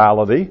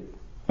morality,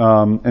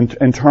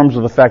 in terms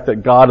of the fact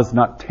that God is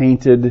not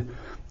tainted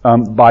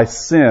by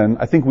sin.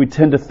 I think we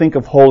tend to think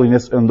of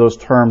holiness in those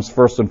terms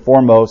first and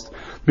foremost,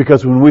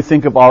 because when we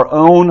think of our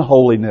own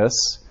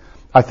holiness,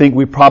 I think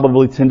we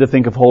probably tend to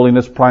think of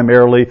holiness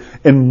primarily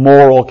in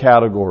moral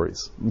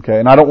categories. Okay,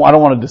 and I don't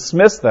want to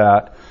dismiss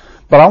that,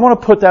 but I want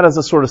to put that as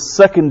a sort of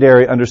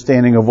secondary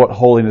understanding of what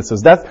holiness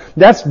is.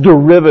 That's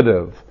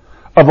derivative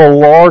of a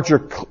larger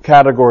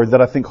category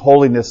that I think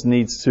holiness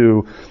needs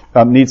to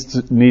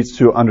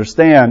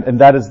understand, and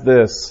that is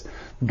this: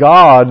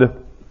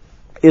 God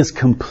is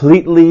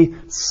completely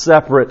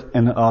separate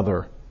and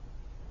other.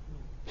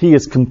 He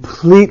is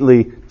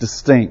completely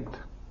distinct.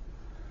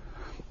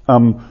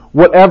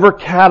 Whatever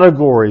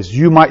categories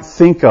you might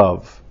think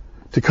of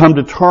to come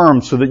to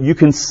terms so that you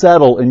can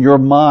settle in your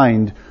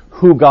mind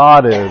who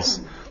God is.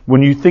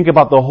 When you think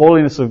about the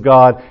holiness of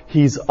God,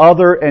 He's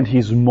other and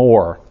He's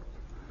more.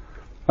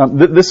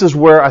 This is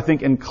where I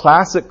think in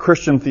classic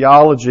Christian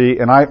theology,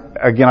 and I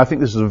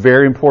think this is a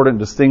very important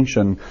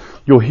distinction,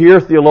 you'll hear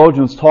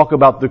theologians talk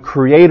about the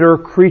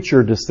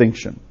creator-creature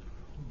distinction.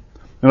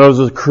 In other words,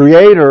 the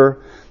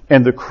creator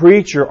and the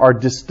creature are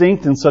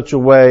distinct in such a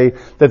way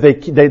that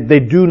they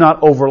do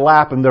not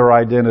overlap in their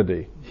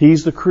identity.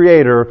 He's the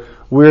creator,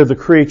 we're the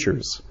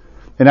creatures.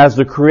 And as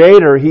the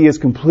creator, He is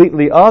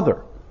completely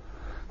other.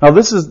 Now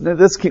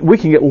we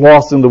can get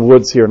lost in the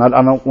woods here, and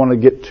I don't want to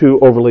get too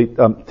overly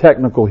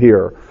technical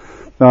here.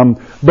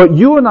 But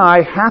you and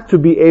I have to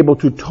be able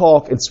to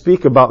talk and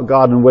speak about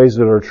God in ways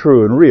that are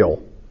true and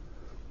real.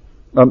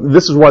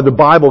 This is why the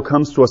Bible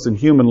comes to us in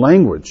human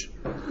language.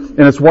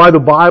 And it's why the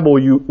Bible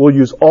will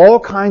use all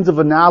kinds of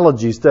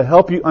analogies to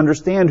help you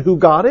understand who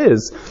God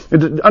is,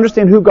 and to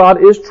understand who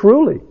God is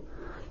truly.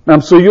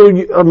 So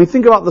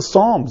think about the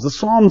Psalms. The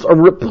Psalms are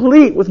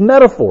replete with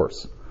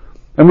metaphors.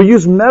 And we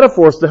use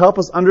metaphors to help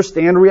us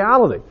understand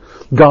reality.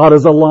 God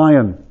is a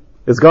lion.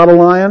 Is God a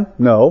lion?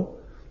 No.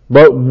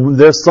 But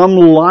there's some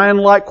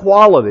lion-like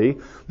quality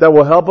that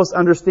will help us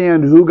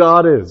understand who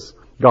God is.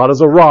 God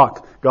is a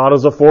rock. God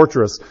is a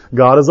fortress.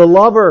 God is a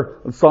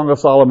lover, Song of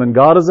Solomon.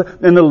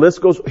 And the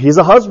list goes, He's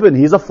a husband.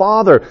 He's a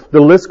father. The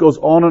list goes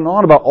on and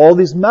on about all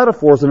these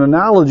metaphors and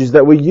analogies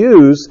that we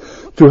use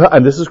to,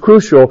 and this is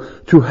crucial,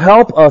 to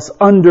help us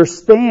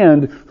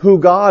understand who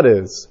God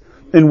is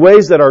in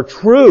ways that are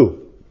true.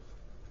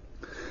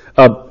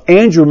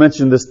 Andrew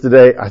mentioned this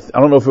today. I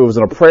don't know if it was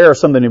in a prayer or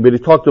something, but he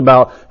talked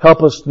about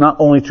help us not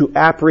only to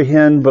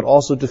apprehend, but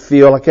also to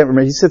feel. I can't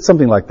remember. He said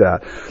something like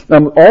that.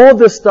 All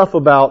this stuff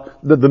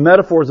about the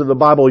metaphors that the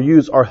Bible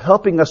use are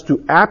helping us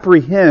to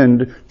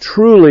apprehend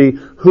truly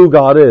who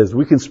God is.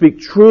 We can speak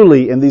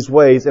truly in these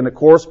ways, and it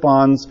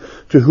corresponds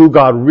to who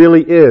God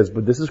really is.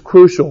 But this is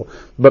crucial.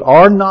 But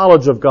our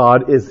knowledge of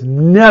God is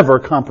never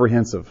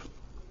comprehensive.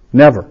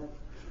 Never.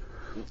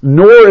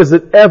 Nor is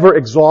it ever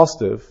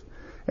exhaustive.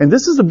 And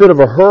this is a bit of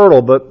a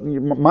hurdle, but it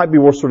might be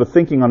worth sort of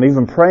thinking on,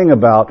 even praying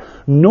about.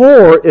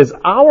 Nor is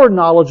our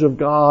knowledge of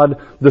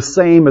God the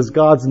same as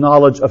God's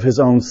knowledge of His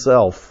own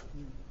self.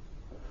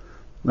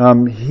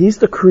 He's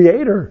the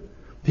Creator.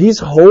 He's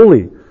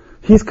holy.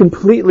 He's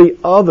completely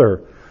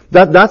other.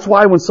 That's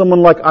why when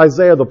someone like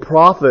Isaiah the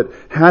prophet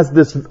has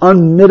this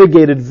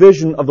unmitigated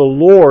vision of the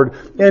Lord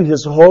in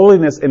His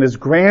holiness and His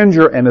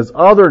grandeur and His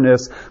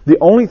otherness, the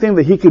only thing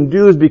that he can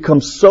do is become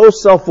so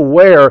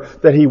self-aware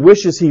that he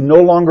wishes he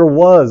no longer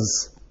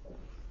was.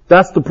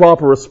 That's the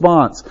proper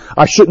response.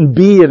 I shouldn't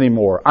be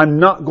anymore. I'm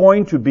not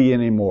going to be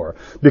anymore.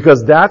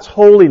 Because that's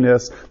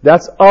holiness,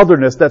 that's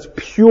otherness, that's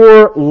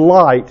pure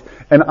light,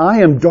 and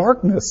I am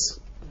darkness.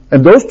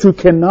 And those two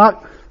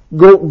cannot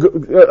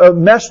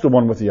mesh the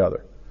one with the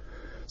other.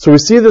 So we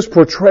see this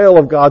portrayal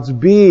of God's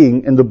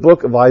being in the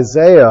book of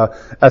Isaiah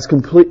as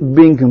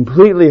being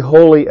completely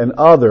holy and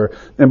other.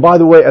 And by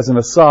the way, as an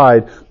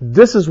aside,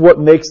 this is what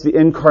makes the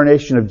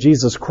incarnation of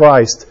Jesus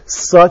Christ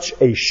such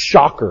a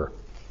shocker.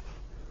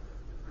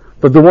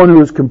 But the one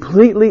who is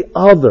completely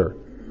other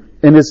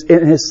in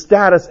his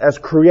status as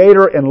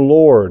Creator and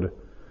Lord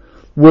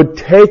would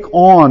take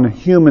on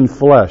human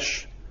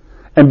flesh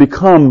and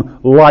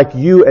become like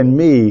you and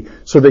me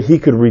so that He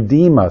could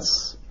redeem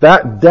us.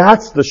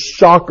 That's the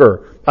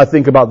shocker, I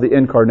think, about the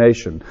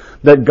incarnation.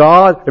 That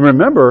God, and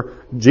remember,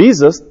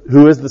 Jesus,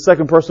 who is the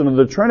second person of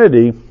the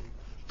Trinity,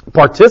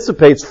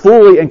 participates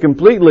fully and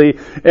completely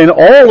in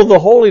all of the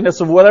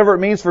holiness of whatever it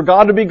means for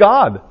God to be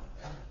God.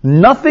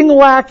 Nothing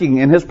lacking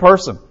in His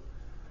person.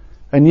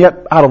 And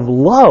yet, out of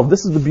love,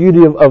 this is the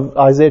beauty of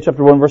Isaiah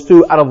chapter 1, verse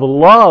 2, out of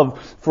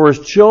love for His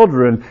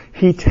children,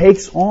 He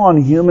takes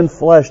on human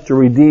flesh to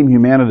redeem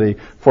humanity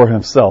for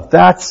Himself.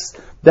 That's,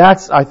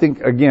 I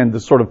think, again,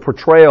 the sort of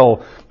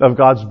portrayal of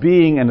God's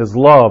being and His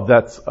love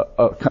that's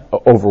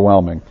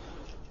overwhelming.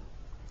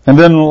 And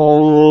then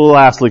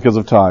lastly, because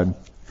of time,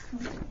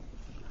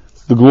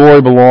 the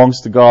glory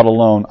belongs to God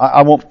alone.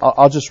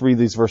 I'll just read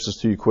these verses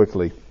to you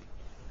quickly.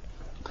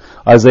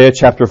 Isaiah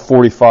chapter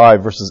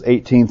 45, verses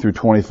 18 through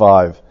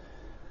 25.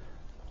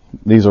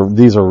 These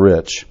are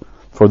rich.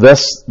 For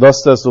thus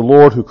says the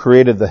Lord who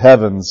created the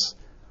heavens,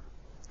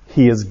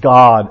 He is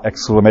God!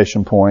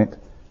 Exclamation point.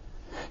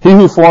 He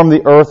who formed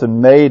the earth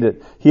and made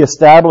it. He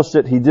established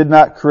it. He did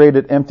not create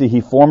it empty.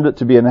 He formed it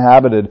to be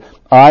inhabited.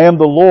 I am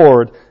the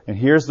Lord. And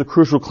here's the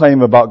crucial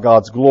claim about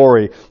God's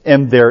glory.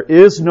 And there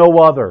is no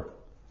other.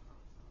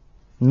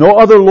 No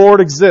other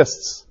Lord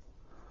exists.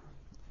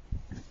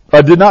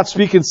 I did not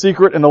speak in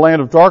secret in the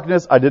land of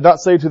darkness. I did not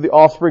say to the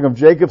offspring of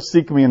Jacob,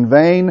 seek me in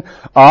vain.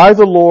 I,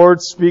 the Lord,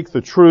 speak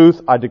the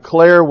truth. I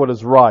declare what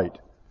is right.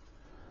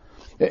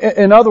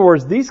 In other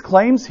words, these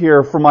claims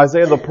here from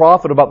Isaiah the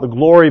prophet about the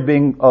glory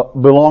being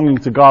belonging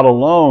to God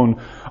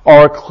alone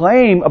are a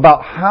claim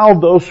about how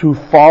those who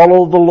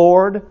follow the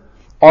Lord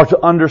are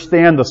to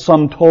understand the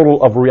sum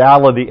total of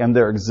reality and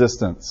their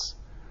existence.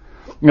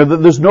 You know,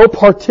 there's no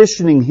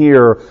partitioning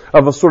here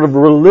of a sort of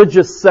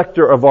religious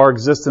sector of our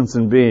existence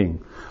and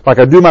being. Like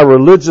I do my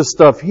religious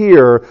stuff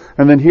here,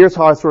 and then here's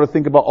how I sort of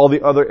think about all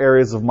the other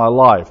areas of my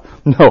life.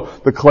 No,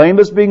 the claim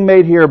that's being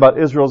made here about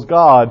Israel's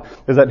God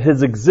is that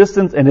His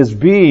existence and His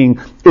being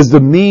is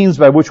the means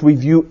by which we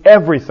view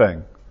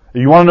everything.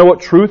 You want to know what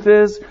truth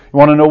is? You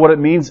want to know what it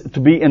means to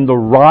be in the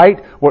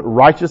right? What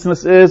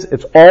righteousness is?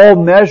 It's all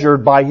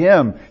measured by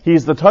Him.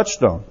 He's the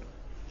touchstone.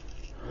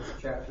 Which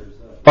chapter is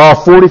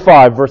that?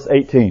 45, verse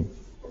 18.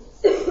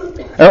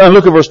 And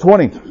look at verse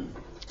 20.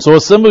 So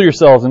assemble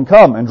yourselves and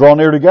come and draw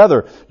near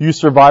together, you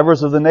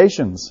survivors of the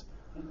nations.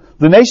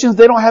 The nations,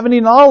 they don't have any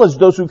knowledge,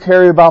 those who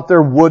carry about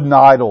their wooden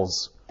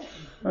idols. I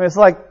mean, it's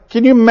like,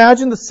 can you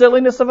imagine the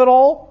silliness of it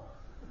all?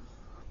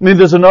 I mean,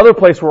 there's another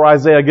place where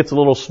Isaiah gets a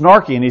little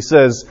snarky and he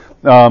says,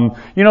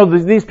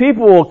 these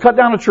people will cut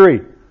down a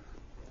tree.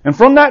 And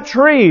from that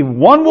tree,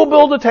 one will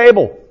build a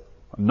table.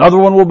 Another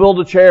one will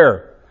build a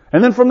chair.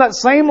 And then from that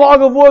same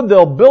log of wood,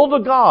 they'll build a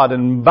god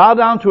and bow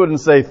down to it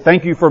and say,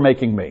 thank you for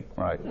making me.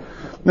 Right?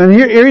 And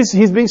here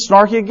he's being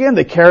snarky again.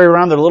 They carry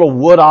around their little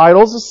wood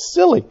idols. It's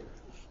silly.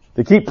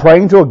 They keep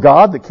praying to a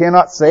God that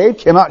cannot save,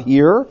 cannot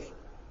hear.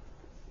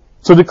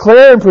 So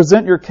declare and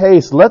present your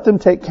case. Let them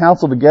take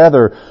counsel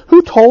together.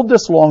 Who told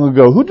this long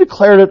ago? Who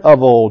declared it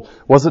of old?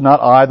 Was it not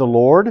I, the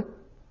Lord?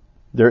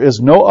 There is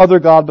no other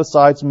God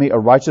besides me, a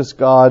righteous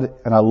God.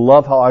 And I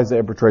love how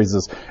Isaiah portrays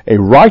this. A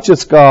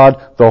righteous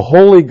God, the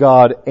holy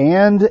God,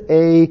 and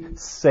a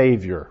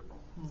Savior.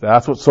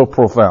 That's what's so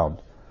profound.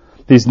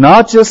 He's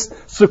not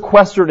just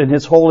sequestered in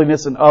His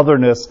holiness and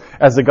otherness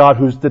as a God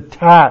who's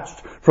detached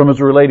from His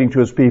relating to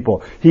His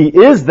people. He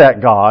is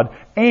that God,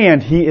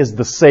 and He is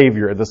the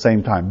Savior at the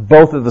same time.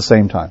 Both at the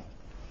same time.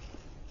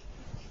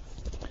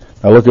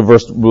 Now look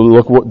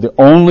what the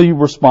only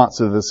response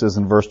to this is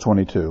in verse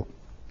 22.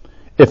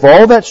 If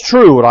all that's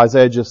true, what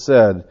Isaiah just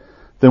said,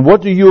 then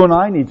what do you and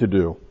I need to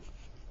do?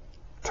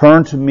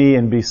 Turn to me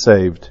and be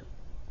saved,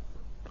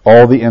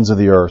 all the ends of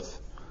the earth.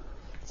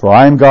 For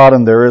I am God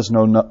and there is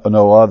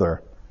no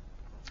other.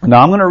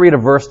 Now I'm going to read a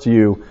verse to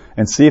you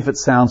and see if it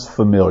sounds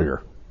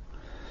familiar.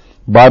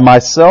 By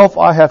myself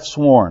I have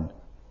sworn,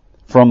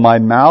 from my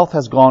mouth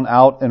has gone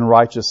out in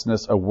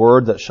righteousness a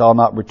word that shall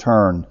not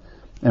return.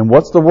 And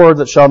what's the word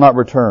that shall not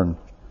return?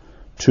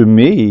 To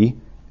me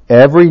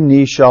every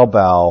knee shall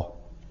bow,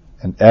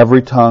 and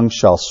every tongue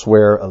shall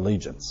swear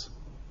allegiance.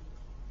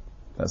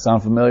 That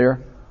sound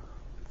familiar?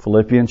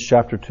 Philippians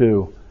chapter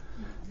 2.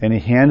 And He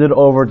handed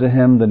over to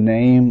Him the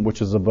name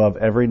which is above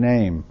every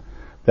name.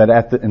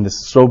 And this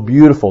is so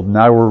beautiful.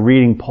 Now we're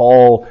reading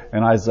Paul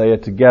and Isaiah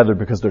together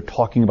because they're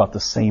talking about the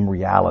same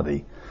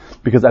reality.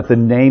 Because at the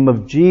name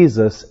of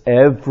Jesus,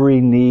 every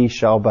knee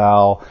shall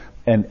bow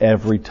and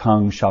every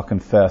tongue shall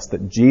confess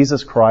that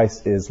Jesus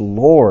Christ is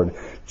Lord.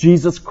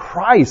 Jesus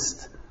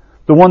Christ,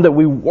 the one that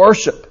we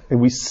worship and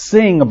we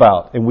sing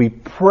about and we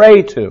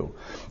pray to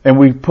and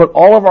we put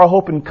all of our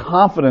hope and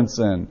confidence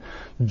in.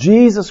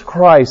 Jesus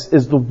Christ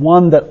is the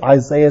one that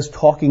Isaiah is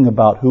talking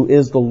about, who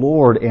is the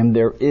Lord, and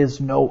there is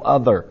no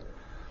other.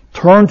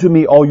 Turn to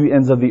me, all you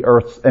ends of the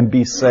earth, and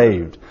be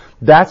saved.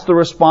 That's the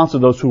response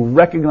of those who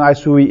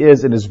recognize who He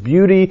is in His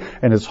beauty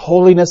and His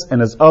holiness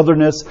and His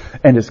otherness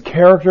and His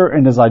character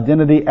and His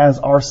identity as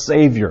our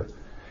Savior.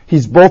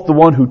 He's both the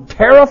one who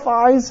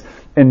terrifies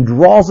and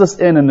draws us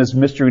in His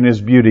mystery and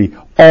His beauty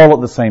all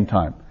at the same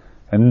time.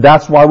 And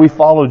that's why we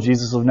follow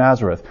Jesus of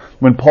Nazareth.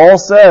 When Paul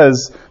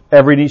says,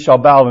 every knee shall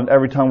bow and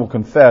every tongue will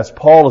confess,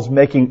 Paul is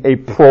making a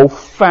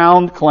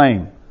profound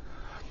claim.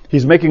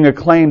 He's making a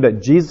claim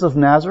that Jesus of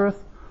Nazareth,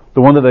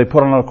 the one that they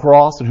put on a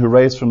cross and who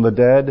raised from the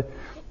dead,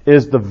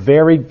 is the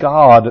very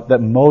God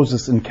that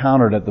Moses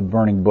encountered at the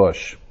burning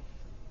bush.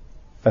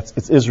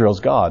 It's Israel's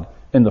God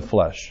in the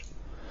flesh.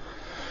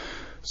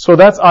 So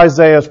that's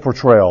Isaiah's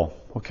portrayal.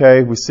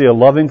 Okay, we see a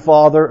loving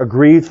Father, a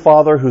grieved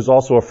Father who's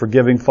also a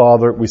forgiving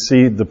Father. We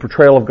see the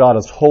portrayal of God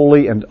as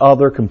holy and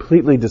other,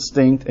 completely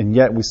distinct, and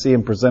yet we see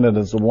Him presented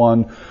as the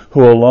one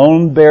who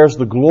alone bears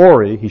the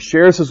glory. He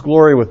shares His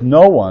glory with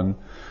no one.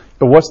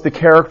 But what's the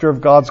character of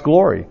God's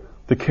glory?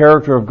 The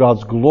character of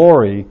God's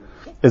glory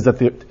is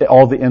that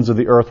all the ends of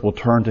the earth will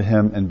turn to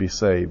Him and be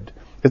saved.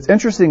 It's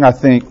interesting, I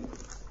think,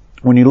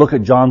 when you look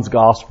at John's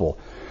Gospel.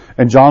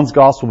 And John's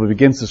Gospel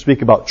begins to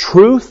speak about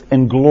truth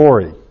and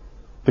glory.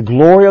 The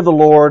glory of the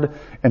Lord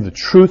and the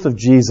truth of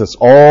Jesus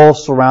all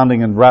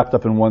surrounding and wrapped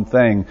up in one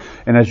thing.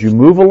 And as you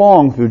move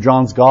along through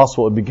John's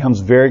Gospel, it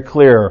becomes very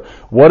clear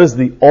what is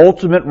the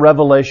ultimate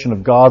revelation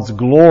of God's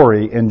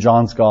glory in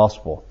John's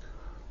Gospel.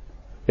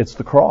 It's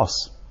the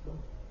cross.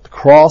 The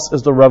cross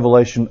is the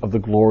revelation of the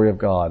glory of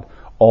God.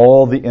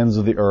 All the ends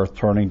of the earth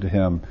turning to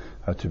Him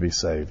to be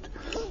saved.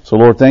 So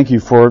Lord, thank You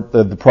for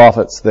the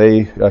prophets.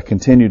 They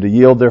continue to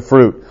yield their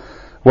fruit.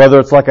 Whether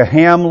it's like a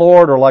ham,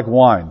 Lord, or like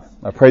wine.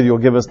 I pray that You'll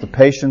give us the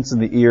patience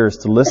and the ears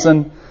to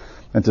listen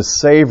and to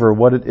savor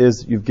what it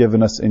is You've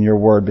given us in Your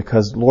Word.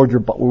 Because, Lord, Your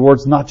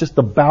Word's not just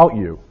about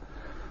You.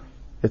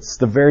 It's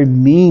the very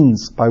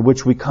means by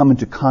which we come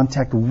into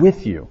contact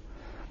with You.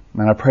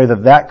 And I pray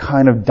that that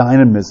kind of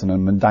dynamism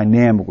and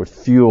dynamic would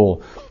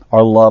fuel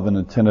our love and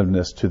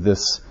attentiveness to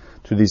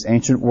these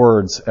ancient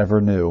words ever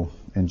new.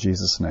 In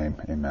Jesus' name,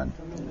 amen.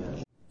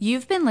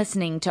 You've been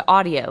listening to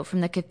audio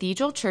from the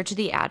Cathedral Church of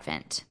the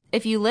Advent.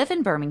 If you live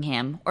in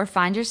Birmingham or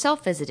find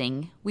yourself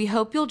visiting, we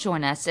hope you'll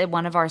join us at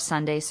one of our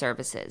Sunday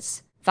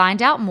services.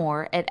 Find out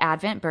more at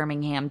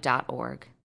adventbirmingham.org.